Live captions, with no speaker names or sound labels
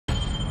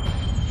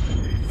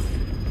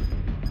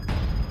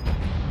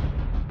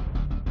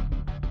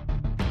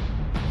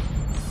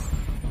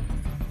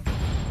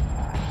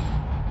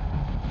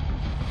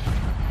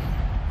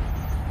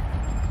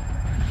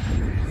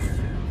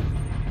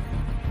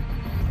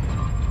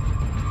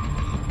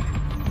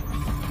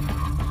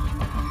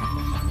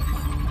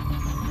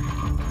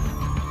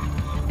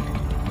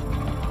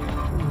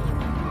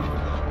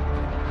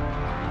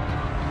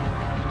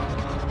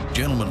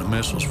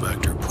missiles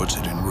vector puts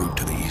it en route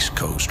to the East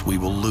Coast, we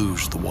will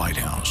lose the White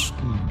House.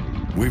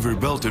 We've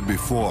rebuilt it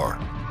before.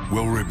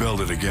 We'll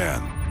rebuild it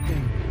again.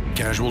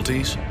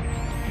 Casualties?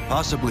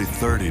 Possibly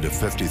 30 to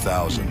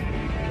 50,000.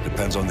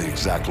 Depends on the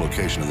exact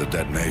location of the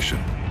detonation.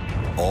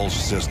 All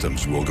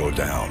systems will go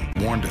down.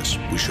 Warned us.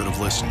 We should have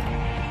listened.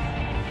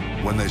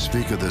 When they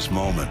speak of this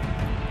moment,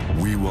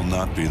 we will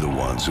not be the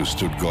ones who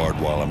stood guard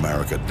while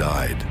America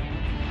died.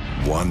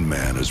 One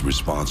man is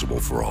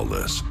responsible for all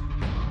this.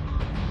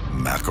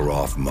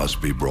 Makarov must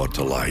be brought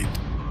to light.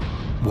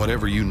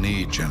 Whatever you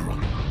need, General.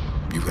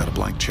 You've got a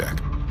blank check.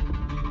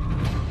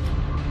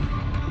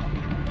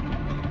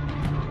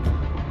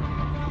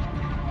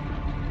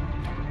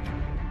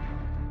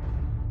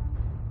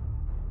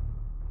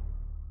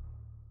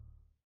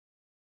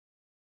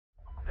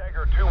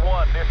 Dagger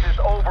 2-1, this is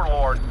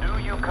Overlord. Do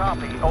you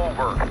copy?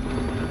 Over.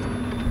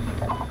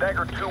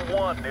 Dagger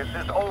 2-1, this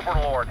is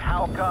Overlord.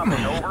 How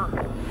copy?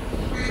 Over.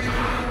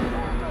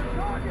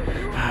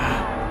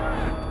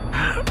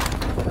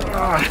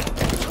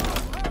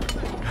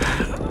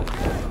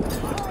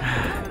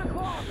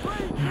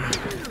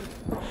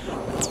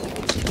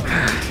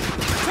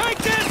 Take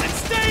this and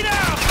stay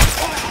down!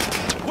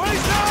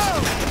 Waist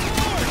down!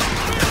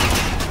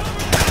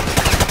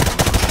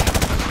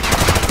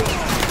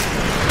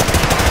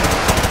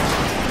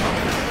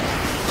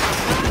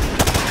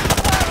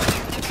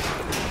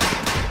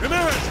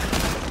 Ramirez!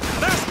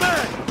 Last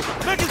man!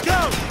 Make it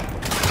count!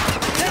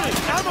 Get it!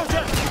 Ammo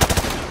jet!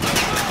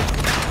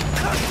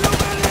 Not too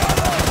many of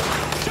them!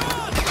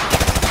 John!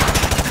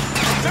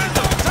 Sound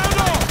off!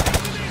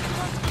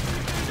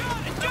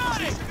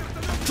 Got it!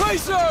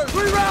 Tracer!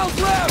 3 rounds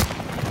left!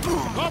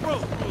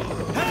 Corporal!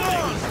 Head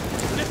on!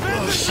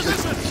 Defend this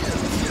position!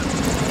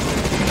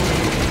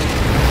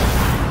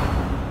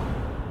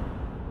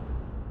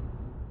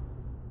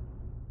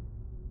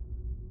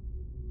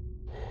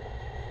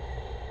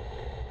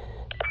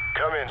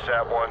 Come in,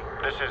 Sat-1.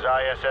 This is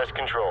ISS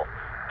Control.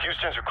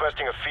 Houston's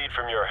requesting a feed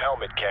from your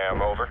helmet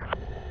cam, over.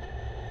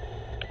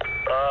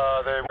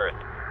 They're Earth.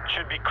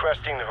 Should be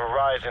cresting the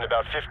horizon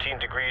about 15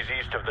 degrees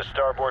east of the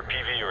starboard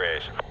PV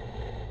rays.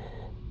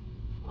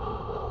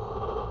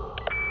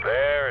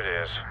 There it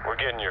is. We're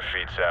getting your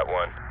feed,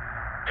 Sat-1.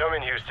 Come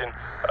in, Houston.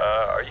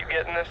 Are you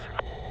getting this?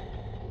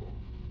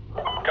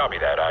 Copy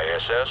that,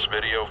 ISS.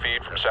 Video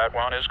feed from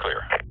Sat-1 is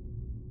clear.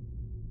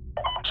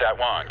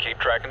 Sat-1, keep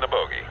tracking the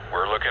bogey.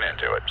 We're looking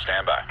into it.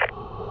 Stand by.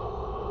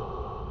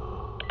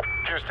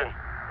 Houston,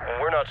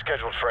 we're not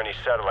scheduled for any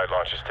satellite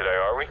launches today,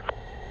 are we?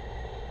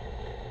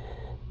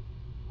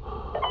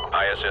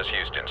 ISS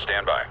Houston,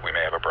 stand by. We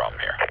may have a problem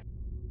here.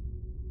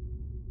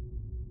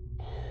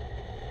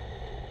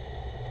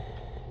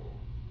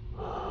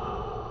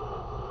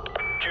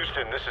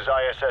 Houston, this is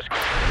ISS.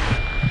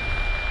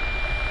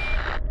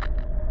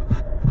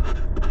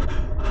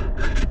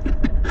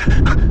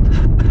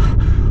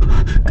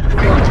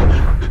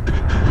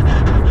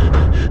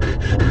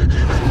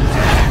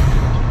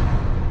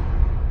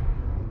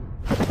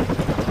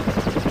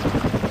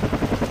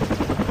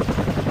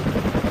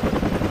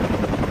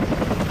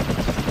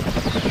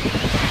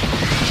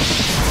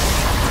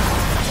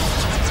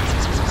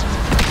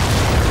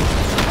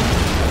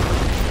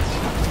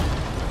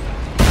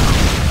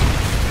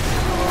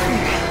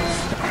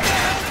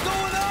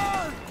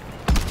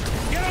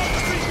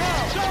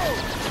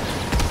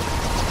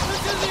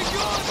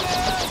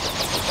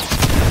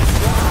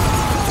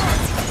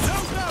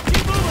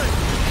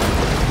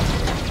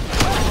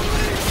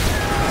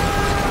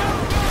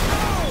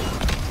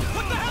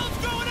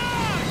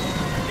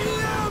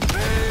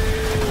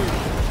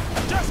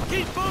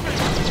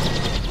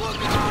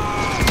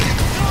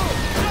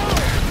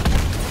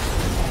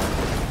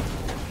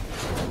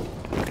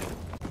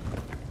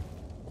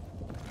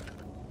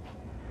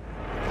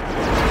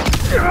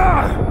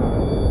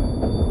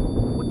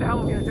 What the hell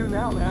are we gonna do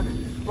now, man?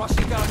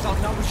 Russian got us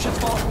outnumbered, shit's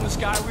falling from the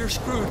sky, we're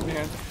screwed,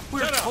 man.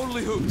 We're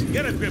totally hooped.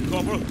 Get a grip,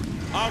 Corporal.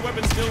 Our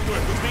weapons still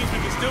work, which means we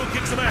can still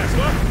kick some ass,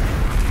 what?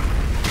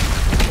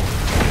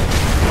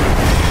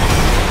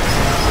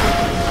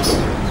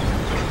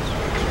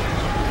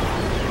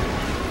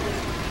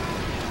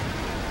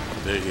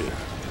 They're here.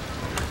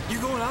 You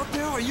going out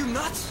there? Are you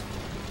nuts?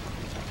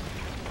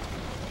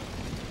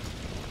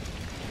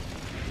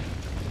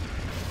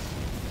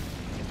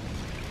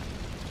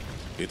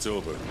 It's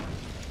over.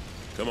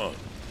 Come on.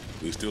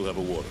 We still have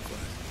a water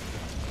fight.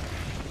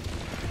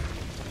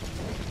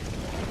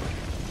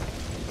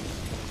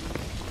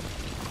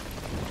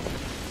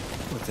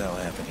 What the hell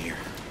happened here?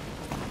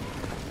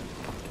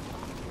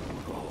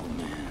 Oh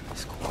man,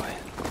 it's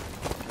quiet.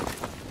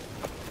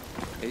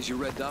 Is your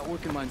red dot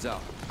working? Mine's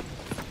out.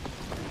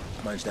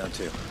 Mine's down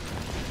too.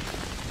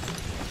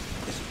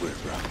 This is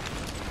weird, bro.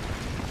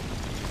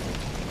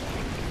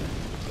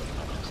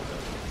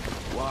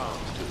 Wow.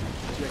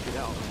 Check it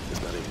out.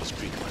 It's not even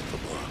street light for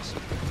blocks.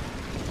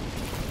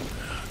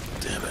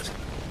 Damn it.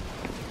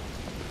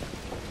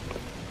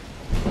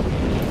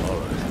 All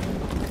right.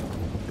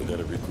 We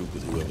gotta regroup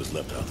with whoever's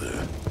left out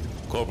there.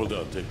 Corporal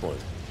Dunn, take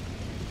point.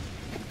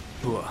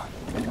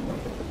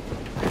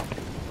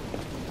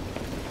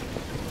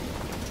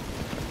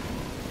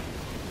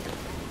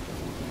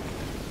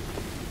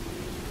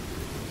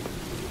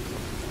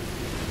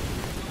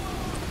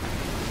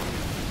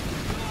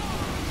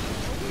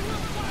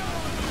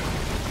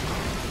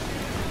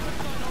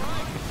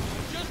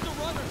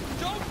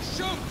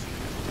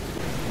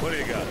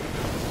 got?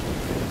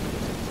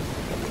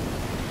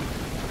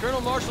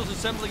 Colonel Marshall's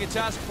assembling a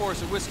task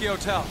force at Whiskey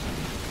Hotel.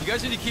 You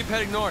guys need to keep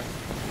heading north.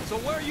 So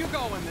where are you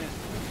going then?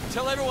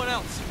 Tell everyone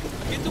else.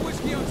 Get to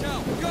Whiskey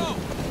Hotel. Go!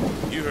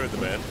 You heard the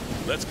man.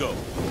 Let's go.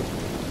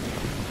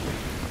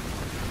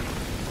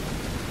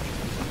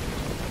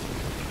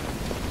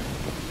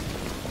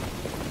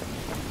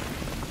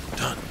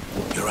 Done.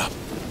 You're up.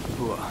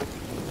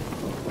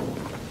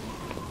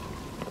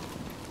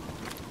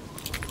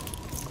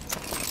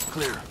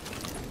 Clear.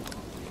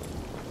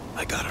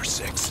 I got our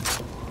 6.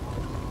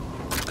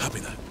 Copy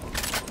that.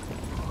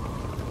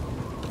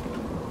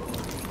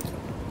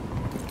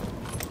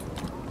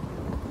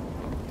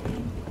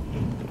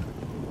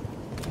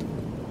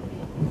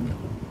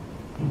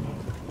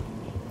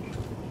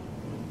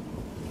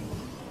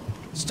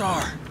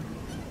 Star.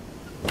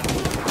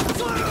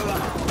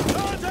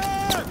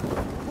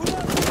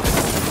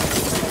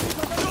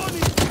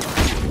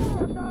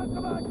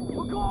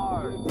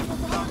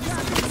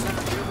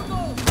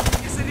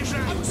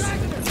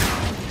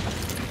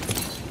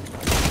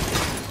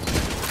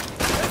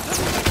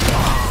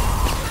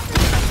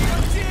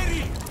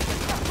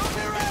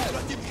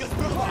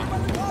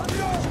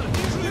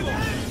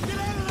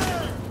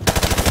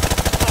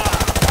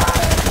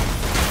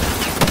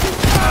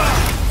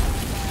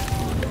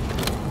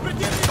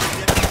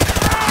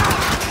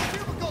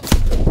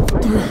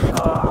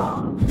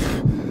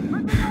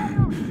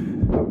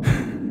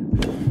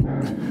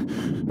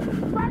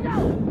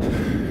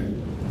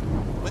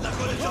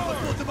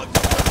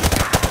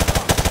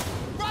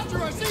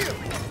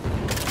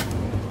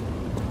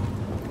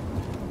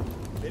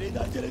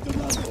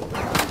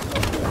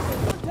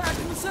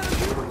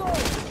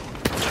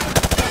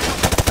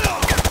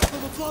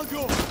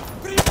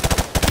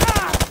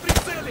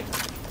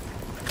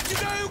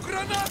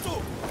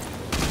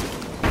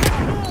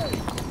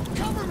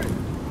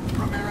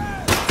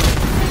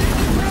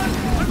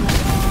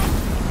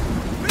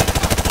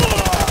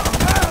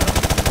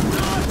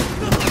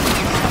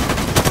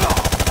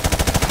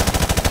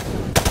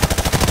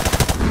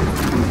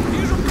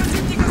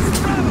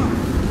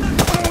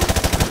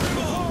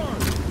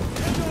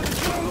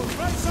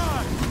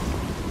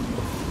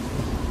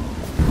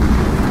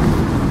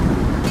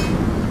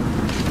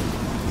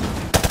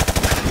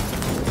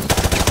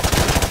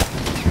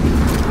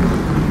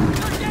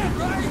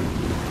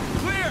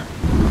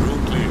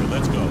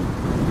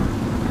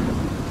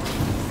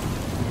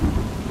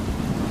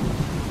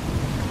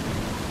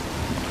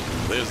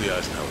 There's the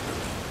Eisenhower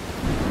building.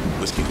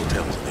 Whiskey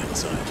Hotel's on the other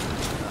side.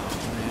 Oh,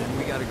 man,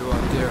 we gotta go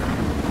out there.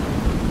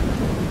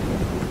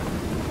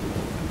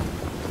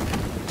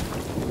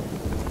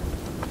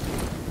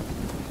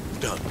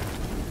 Done.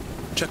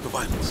 Check the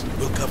vitals.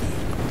 We'll cover you.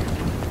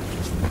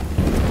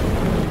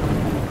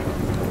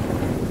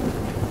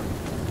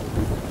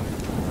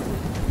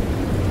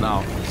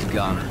 No, he's a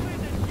goner.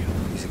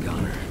 He's a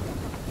goner.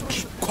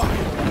 Keep quiet.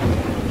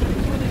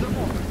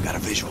 Got a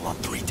visual on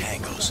 3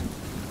 tangos.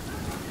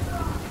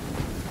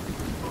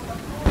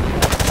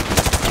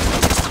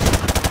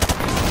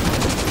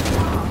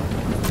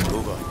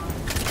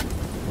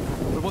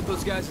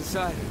 Those guys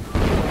inside.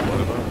 What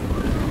about?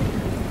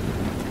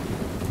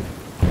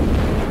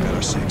 Got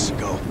our 6.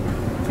 Go.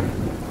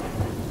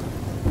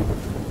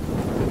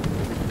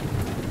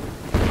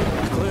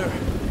 Clear.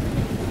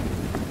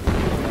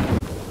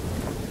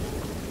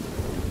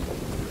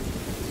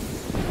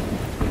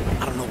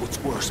 I don't know what's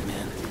worse,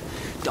 man.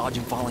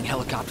 Dodging falling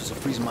helicopters or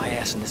freezing my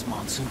ass in this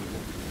monsoon.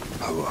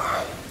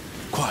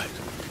 Quiet.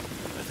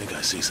 I think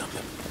I see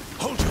something.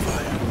 Hold your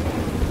fire.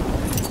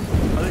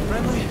 Are they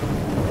friendly?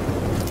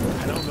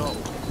 I don't know.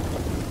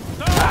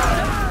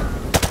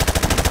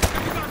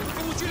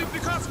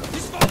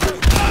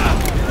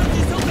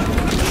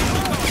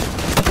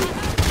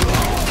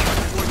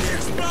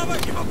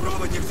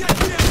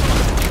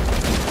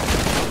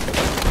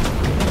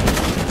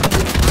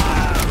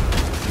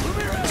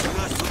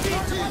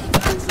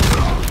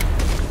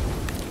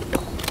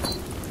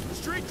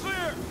 Street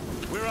clear!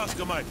 We're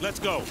Oscar Mike. Let's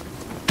go.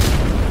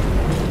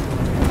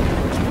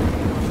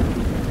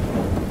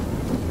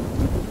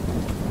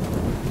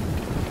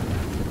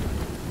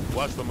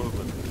 Watch the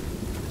movement.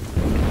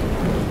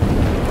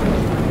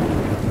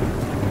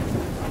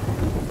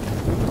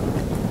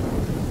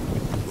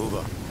 Move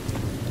up.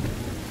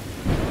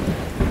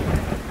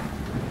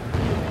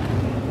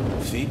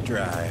 Feet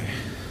dry.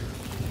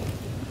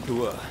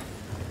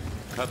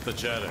 Cut the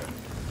chatter.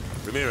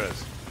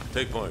 Ramirez,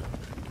 take point.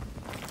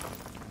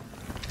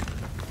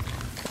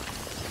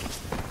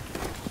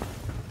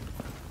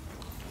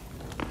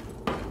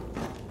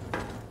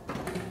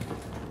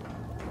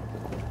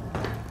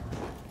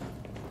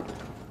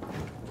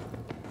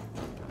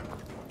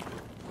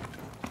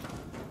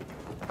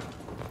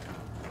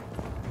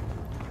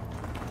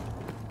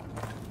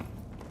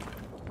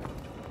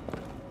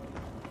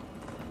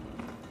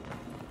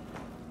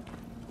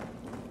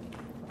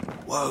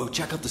 Whoa,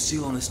 check out the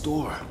seal on this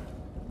door.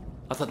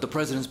 I thought the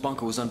president's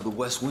bunker was under the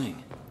west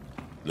wing.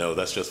 No,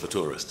 that's just for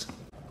tourists.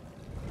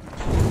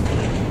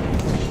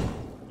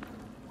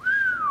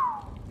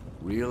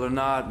 Real or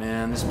not,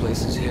 man, this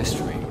place is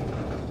history.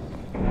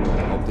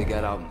 Hope they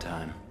got out in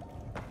time.